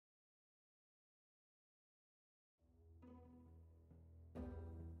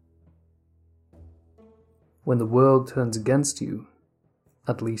When the world turns against you,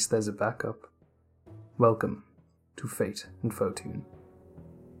 at least there's a backup. Welcome to Fate and Fortune.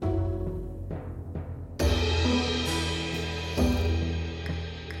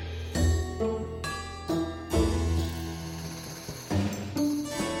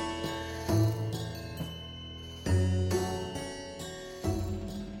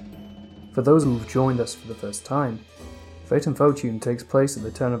 For those who have joined us for the first time, Fate and Fortune takes place at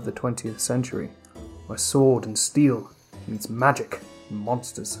the turn of the 20th century, where sword and steel meets magic and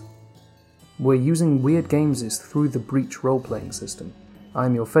monsters. We're using Weird Games' Through the Breach role-playing system.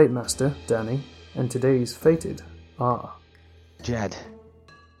 I'm your Fate Master, Danny, and today's Fated are... Jed,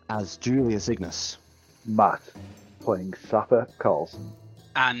 as Julius Ignis. Matt, playing Sapper Carlson.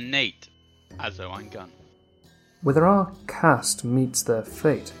 And Nate, as Owen Gunn. Whether our cast meets their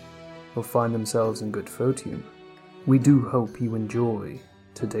fate, or find themselves in good fortune, we do hope you enjoy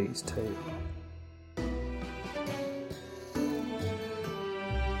today's tale.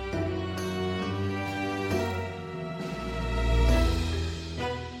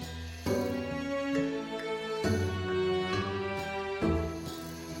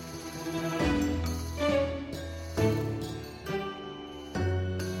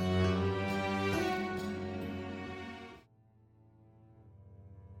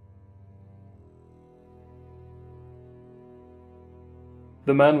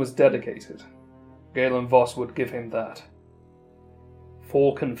 The man was dedicated. Galen Voss would give him that.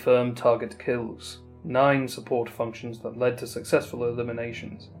 4 confirmed target kills, 9 support functions that led to successful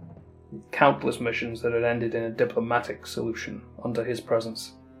eliminations, countless missions that had ended in a diplomatic solution under his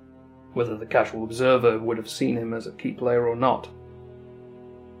presence, whether the casual observer would have seen him as a key player or not.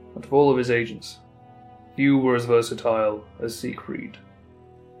 But of all of his agents, few were as versatile as Siegfried.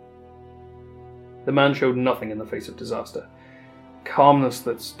 The man showed nothing in the face of disaster, calmness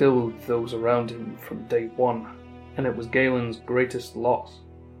that stilled those around him from day one, and it was Galen's greatest loss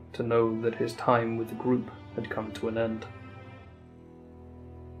to know that his time with the group had come to an end.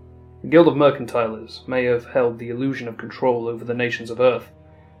 The Guild of Mercantilers may have held the illusion of control over the nations of Earth,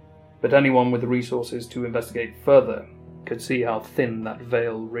 but anyone with the resources to investigate further could see how thin that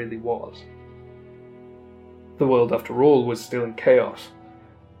veil really was. The world, after all, was still in chaos.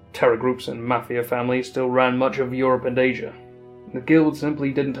 Terror groups and mafia families still ran much of Europe and Asia. The Guild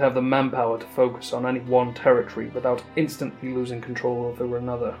simply didn't have the manpower to focus on any one territory without instantly losing control over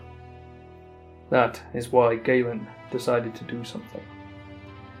another. That is why Galen decided to do something.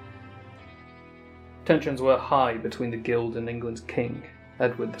 Tensions were high between the Guild and England's king,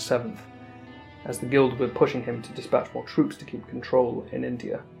 Edward VII, as the Guild were pushing him to dispatch more troops to keep control in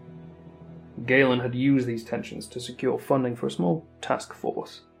India. Galen had used these tensions to secure funding for a small task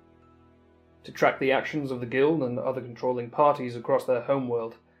force to track the actions of the Guild and other controlling parties across their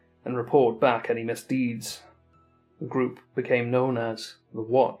homeworld and report back any misdeeds. The group became known as the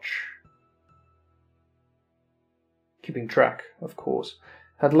Watch. Keeping track, of course,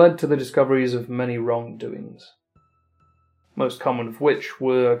 had led to the discoveries of many wrongdoings, most common of which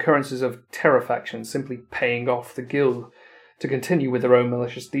were occurrences of terror factions simply paying off the Guild to continue with their own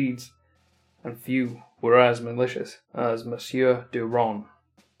malicious deeds, and few were as malicious as Monsieur Durand,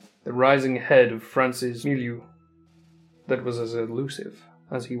 the rising head of France's milieu that was as elusive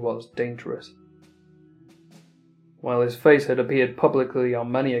as he was dangerous. While his face had appeared publicly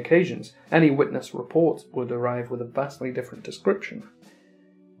on many occasions, any witness reports would arrive with a vastly different description.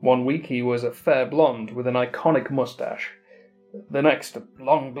 One week he was a fair blonde with an iconic moustache, the next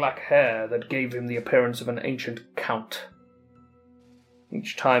long black hair that gave him the appearance of an ancient count.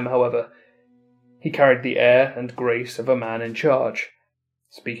 Each time, however, he carried the air and grace of a man in charge,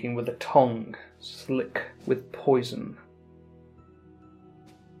 speaking with a tongue slick with poison.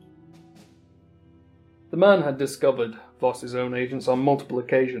 The man had discovered Voss's own agents on multiple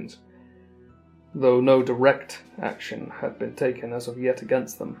occasions, though no direct action had been taken as of yet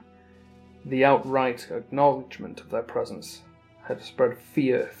against them. The outright acknowledgement of their presence had spread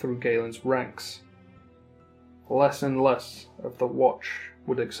fear through Galen's ranks. Less and less of the Watch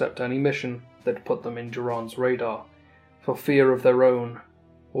would accept any mission that put them in Durand's radar, for fear of their own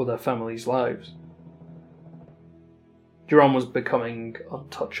or their families' lives. Durand was becoming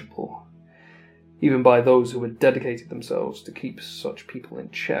untouchable, even by those who had dedicated themselves to keep such people in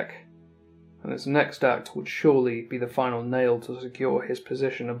check, and his next act would surely be the final nail to secure his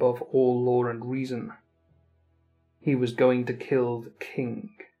position above all law and reason. He was going to kill the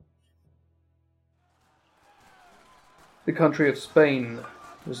king. The country of Spain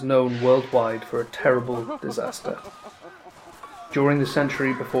was known worldwide for a terrible disaster. During the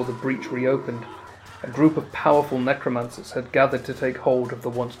century before the breach reopened, a group of powerful necromancers had gathered to take hold of the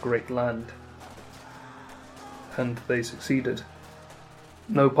once great land. and they succeeded.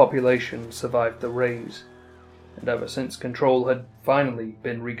 No population survived the raise, and ever since control had finally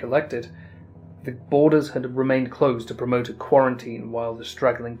been recollected, the borders had remained closed to promote a quarantine while the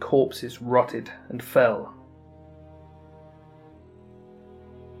straggling corpses rotted and fell.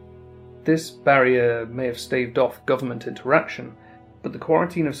 This barrier may have staved off government interaction, but the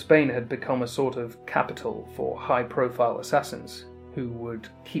quarantine of Spain had become a sort of capital for high-profile assassins who would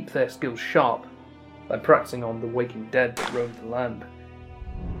keep their skills sharp by practicing on the waking dead that roamed the land.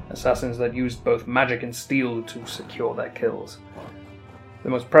 Assassins that used both magic and steel to secure their kills. The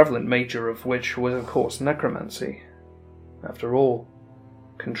most prevalent major of which was, of course, necromancy. After all,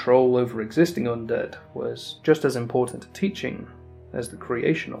 control over existing undead was just as important to teaching as the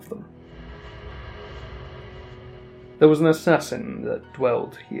creation of them. There was an assassin that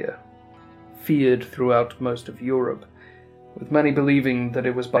dwelled here, feared throughout most of Europe, with many believing that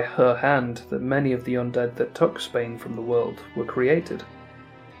it was by her hand that many of the undead that took Spain from the world were created.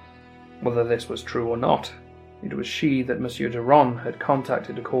 Whether this was true or not, it was she that Monsieur Giron had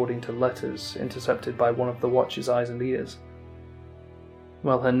contacted according to letters intercepted by one of the Watch's eyes and ears.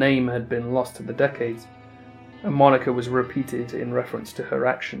 While her name had been lost to the decades, a moniker was repeated in reference to her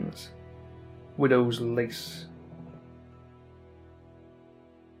actions: Widow's Lace.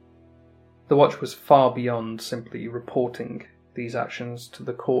 The Watch was far beyond simply reporting these actions to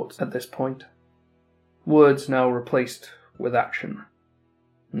the court at this point. Words now replaced with action,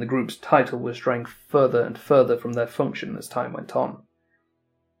 and the group's title was straying further and further from their function as time went on.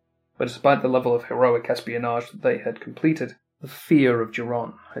 But despite the level of heroic espionage that they had completed, the fear of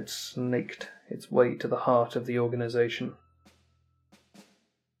Giron had snaked its way to the heart of the organization.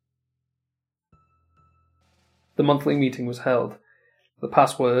 The monthly meeting was held, the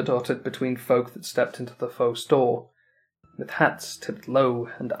password uttered between folk that stepped into the faux store, with hats tipped low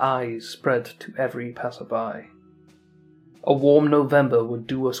and eyes spread to every passerby. A warm November would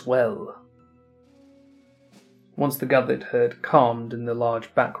do us well. Once the gathered had calmed in the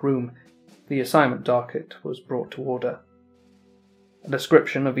large back room, the assignment docket was brought to order. A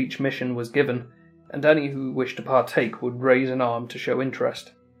description of each mission was given, and any who wished to partake would raise an arm to show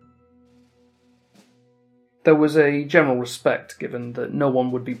interest. There was a general respect given that no one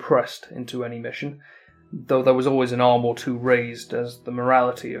would be pressed into any mission, though there was always an arm or two raised as the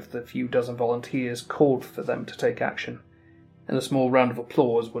morality of the few dozen volunteers called for them to take action, and a small round of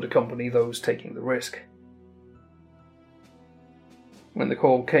applause would accompany those taking the risk. When the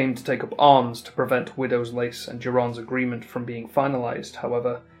call came to take up arms to prevent Widow's Lace and Giron's agreement from being finalized,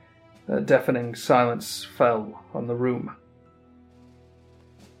 however, a deafening silence fell on the room.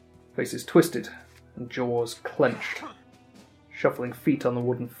 Faces twisted and jaws clenched. Shuffling feet on the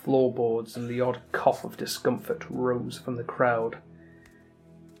wooden floorboards and the odd cough of discomfort rose from the crowd.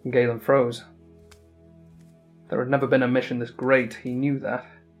 Galen froze. There had never been a mission this great, he knew that.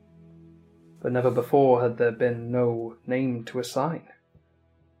 But never before had there been no name to assign.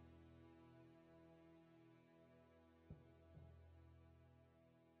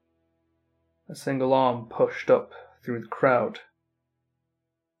 A single arm pushed up through the crowd.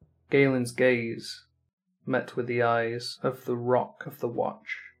 Galen's gaze met with the eyes of the Rock of the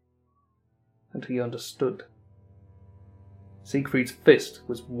Watch, and he understood. Siegfried's fist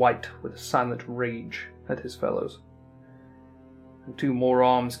was white with silent rage at his fellows, and two more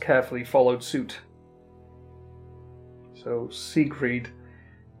arms carefully followed suit. So Siegfried,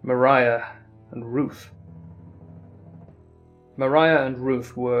 Maria, and Ruth. Maria and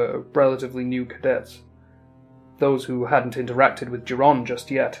Ruth were relatively new cadets, those who hadn't interacted with Giron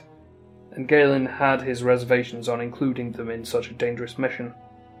just yet, and Galen had his reservations on including them in such a dangerous mission.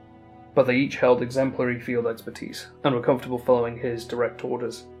 But they each held exemplary field expertise, and were comfortable following his direct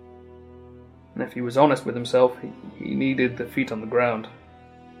orders. And if he was honest with himself, he needed the feet on the ground.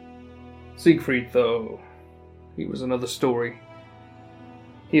 Siegfried, though, he was another story.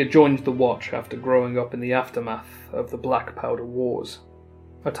 He had joined the Watch after growing up in the aftermath of the Black Powder Wars,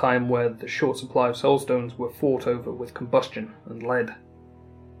 a time where the short supply of soulstones were fought over with combustion and lead.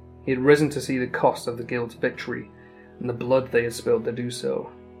 He had risen to see the cost of the Guild's victory, and the blood they had spilled to do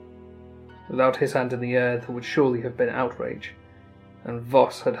so. Without his hand in the air, there would surely have been outrage, and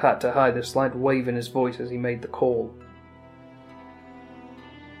Voss had had to hide a slight wave in his voice as he made the call.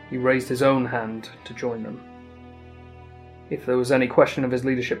 He raised his own hand to join them. If there was any question of his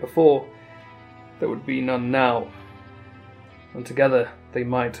leadership before, there would be none now, and together they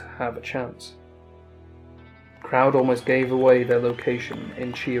might have a chance. The crowd almost gave away their location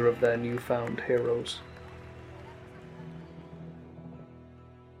in cheer of their newfound heroes.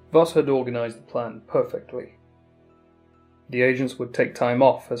 Voss had organized the plan perfectly. The agents would take time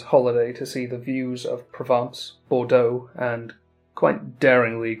off as holiday to see the views of Provence, Bordeaux, and, quite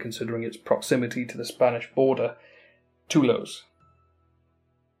daringly considering its proximity to the Spanish border, Toulouse.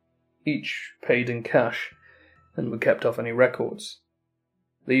 Each paid in cash, and were kept off any records.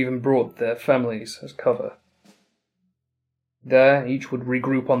 They even brought their families as cover. There, each would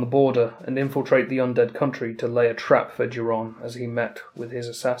regroup on the border and infiltrate the undead country to lay a trap for Duran as he met with his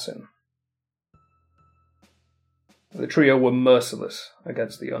assassin. The trio were merciless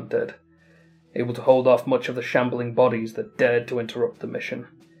against the undead, able to hold off much of the shambling bodies that dared to interrupt the mission,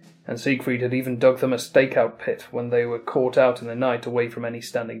 and Siegfried had even dug them a stakeout pit when they were caught out in the night away from any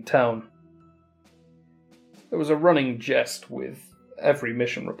standing town. There was a running jest with every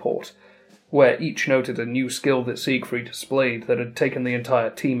mission report, where each noted a new skill that Siegfried displayed that had taken the entire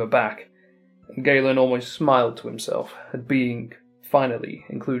team aback, and Galen almost smiled to himself at being, finally,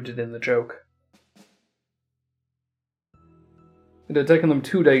 included in the joke. It had taken them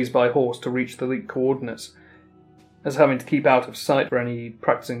 2 days by horse to reach the leaked coordinates, as having to keep out of sight for any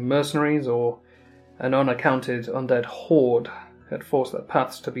practicing mercenaries or an unaccounted undead horde had forced their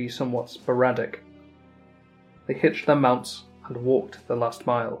paths to be somewhat sporadic. They hitched their mounts and walked the last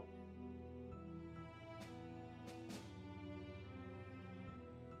mile.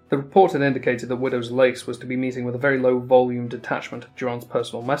 The report had indicated that Widow's Lace was to be meeting with a very low-volume detachment of Duran's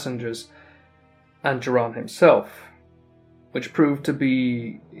personal messengers, and Duran himself, which proved to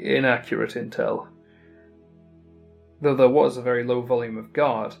be inaccurate intel. Though there was a very low volume of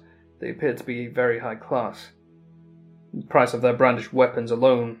guard, they appeared to be very high class. The price of their brandished weapons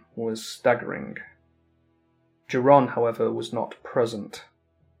alone was staggering. Duran, however, was not present.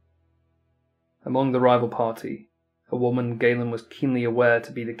 Among the rival party, a woman Galen was keenly aware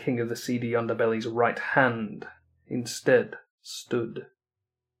to be the king of the seedy underbelly's right hand, instead stood.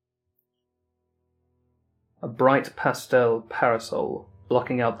 A bright pastel parasol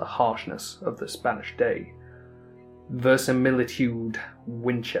blocking out the harshness of the Spanish day. Verisimilitude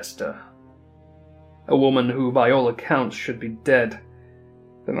Winchester. A woman who, by all accounts, should be dead.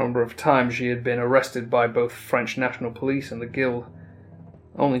 The number of times she had been arrested by both French National Police and the Guild,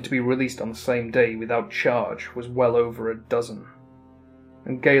 only to be released on the same day without charge, was well over a dozen.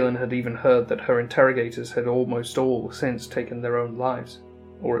 And Galen had even heard that her interrogators had almost all since taken their own lives,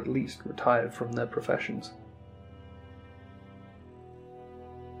 or at least retired from their professions.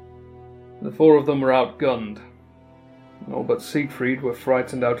 The 4 of them were outgunned. All but Siegfried were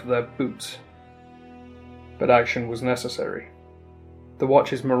frightened out of their boots. But action was necessary. The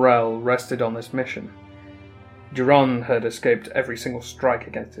Watch's morale rested on this mission. Duran had escaped every single strike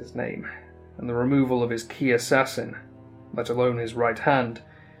against his name, and the removal of his key assassin, let alone his right hand,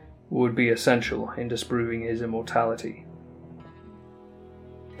 would be essential in disproving his immortality.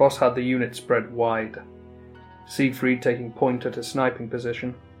 Voss had the unit spread wide, Siegfried taking point at a sniping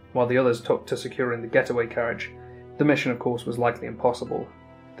position, while the others took to securing the getaway carriage. The mission, of course, was likely impossible.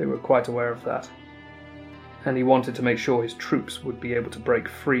 They were quite aware of that. And he wanted to make sure his troops would be able to break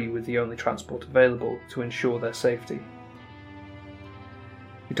free with the only transport available to ensure their safety.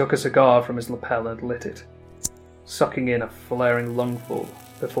 He took a cigar from his lapel and lit it, sucking in a flaring lungful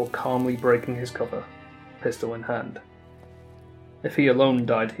before calmly breaking his cover, pistol in hand. If he alone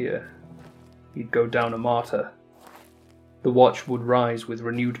died here, he'd go down a martyr. The Watch would rise with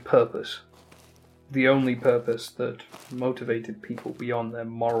renewed purpose, the only purpose that motivated people beyond their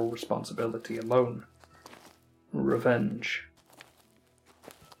moral responsibility alone. Revenge.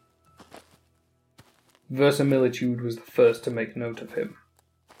 Verisimilitude was the first to make note of him,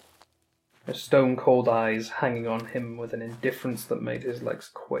 her stone-cold eyes hanging on him with an indifference that made his legs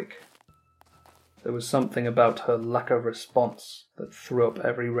quake. There was something about her lack of response that threw up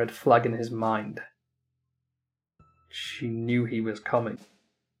every red flag in his mind. She knew he was coming.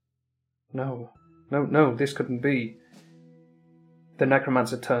 No, this couldn't be. The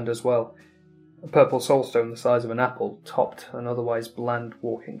necromancer turned as well. A purple soulstone the size of an apple topped an otherwise bland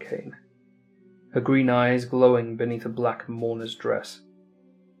walking cane, her green eyes glowing beneath a black mourner's dress.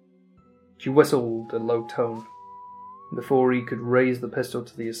 She whistled a low tone. Before he could raise the pistol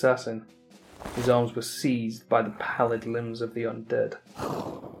to the assassin, his arms were seized by the pallid limbs of the undead.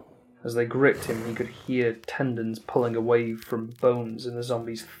 As they gripped him, he could hear tendons pulling away from bones in the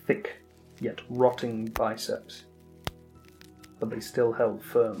zombie's thick, yet rotting biceps. But they still held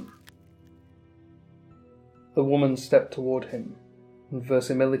firm. The woman stepped toward him, and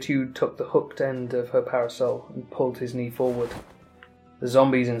Verisimilitude took the hooked end of her parasol and pulled his knee forward, the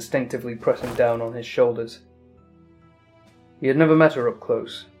zombies instinctively pressing down on his shoulders. He had never met her up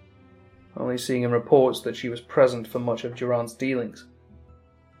close, only seeing in reports that she was present for much of Duran's dealings.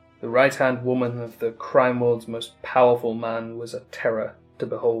 The right-hand woman of the crime world's most powerful man was a terror to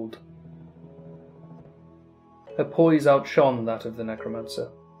behold. Her poise outshone that of the necromancer,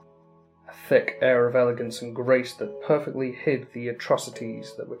 a thick air of elegance and grace that perfectly hid the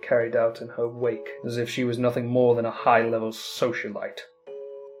atrocities that were carried out in her wake, as if she was nothing more than a high-level socialite.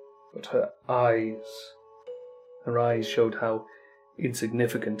 But her eyes showed how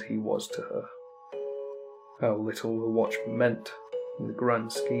insignificant he was to her, how little the watch meant in the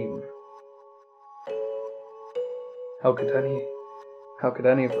grand scheme. How could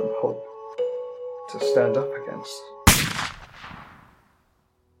any of them hope to stand up against?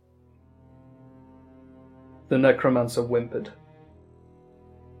 The necromancer whimpered.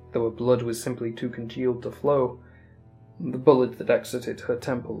 Though her blood was simply too congealed to flow, the bullet that exited her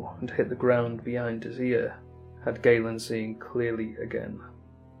temple and hit the ground behind his ear had Galen seeing clearly again.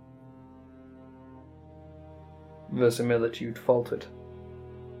 Verisimilitude faltered.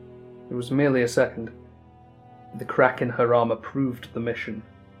 It was merely a second. The crack in her armor proved the mission.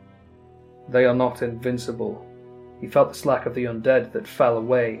 They are not invincible. He felt the slack of the undead that fell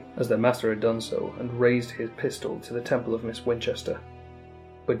away as their master had done so, and raised his pistol to the temple of Miss Winchester,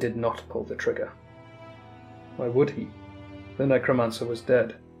 but did not pull the trigger. Why would he? The necromancer was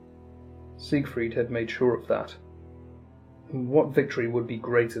dead. Siegfried had made sure of that. What victory would be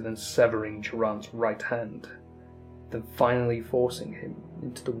greater than severing Turan's right hand, than finally forcing him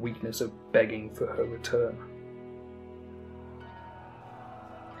into the weakness of begging for her return?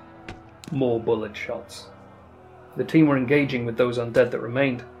 More bullet shots. The team were engaging with those undead that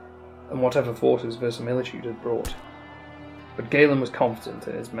remained, and whatever forces verisimilitude had brought. But Galen was confident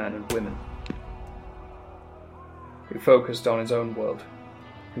in his men and women. He focused on his own world,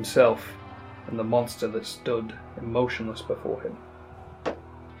 himself, and the monster that stood emotionless before him.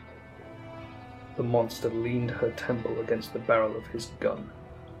 The monster leaned her temple against the barrel of his gun,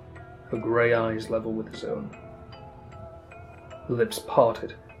 her grey eyes level with his own. Lips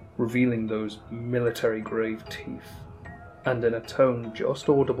parted, revealing those military-grave teeth, and in a tone just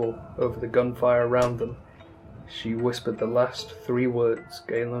audible over the gunfire around them, she whispered the last 3 words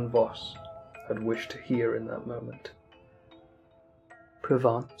Galen Voss had wished to hear in that moment.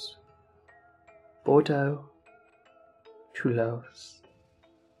 Provence, Bordeaux, Toulouse.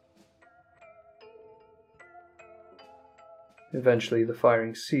 Eventually the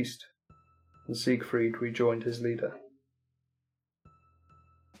firing ceased, and Siegfried rejoined his leader.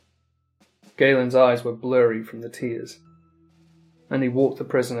 Galen's eyes were blurry from the tears, and he walked the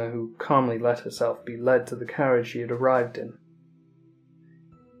prisoner, who calmly let herself be led to the carriage she had arrived in.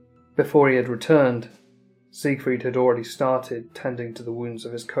 Before he had returned, Siegfried had already started tending to the wounds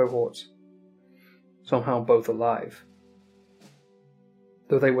of his cohorts, somehow both alive.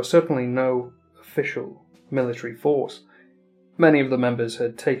 Though they were certainly no official military force, many of the members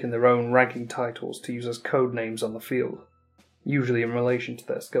had taken their own ranking titles to use as code names on the field, usually in relation to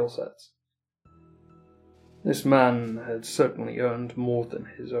their skill sets. This man had certainly earned more than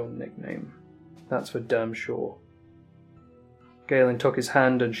his own nickname, that's for damn sure. Galen took his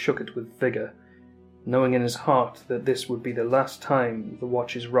hand and shook it with vigour, knowing in his heart that this would be the last time the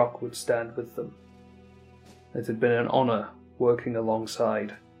Watch's Rock would stand with them. It had been an honour working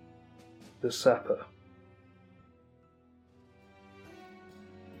alongside the Sapper.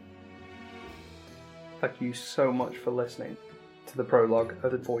 Thank you so much for listening to the prologue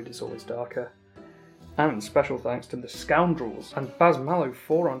of The Void is Always Darker. And special thanks to the Scoundrels and Baz Mallow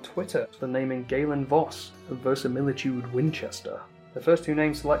 4 on Twitter for naming Galen Voss of Verisimilitude Winchester, the first 2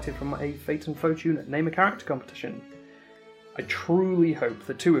 names selected from a Fate and Fortune Name a Character competition. I truly hope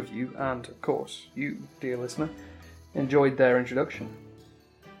the 2 of you, and of course you, dear listener, enjoyed their introduction.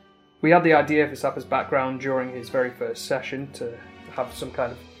 We had the idea for Sapper's background during his very first session to have some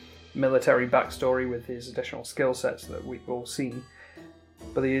kind of military backstory with his additional skill sets that we've all seen,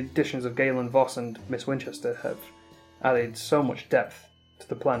 but the additions of Galen Voss and Miss Winchester have added so much depth to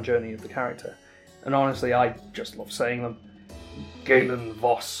the planned journey of the character, and honestly I just love saying them. Galen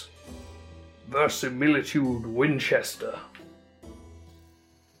Voss, Verisimilitude Winchester.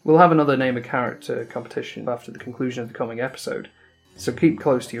 We'll have another Name a Character competition after the conclusion of the coming episode, so keep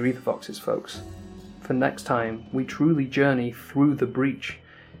close to your ether foxes, folks. For next time, we truly journey through the breach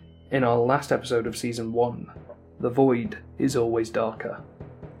in our last episode of Season 1, The Void is Always Darker.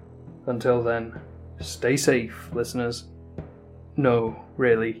 Until then, stay safe, listeners. No,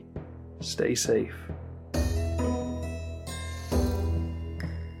 really, stay safe.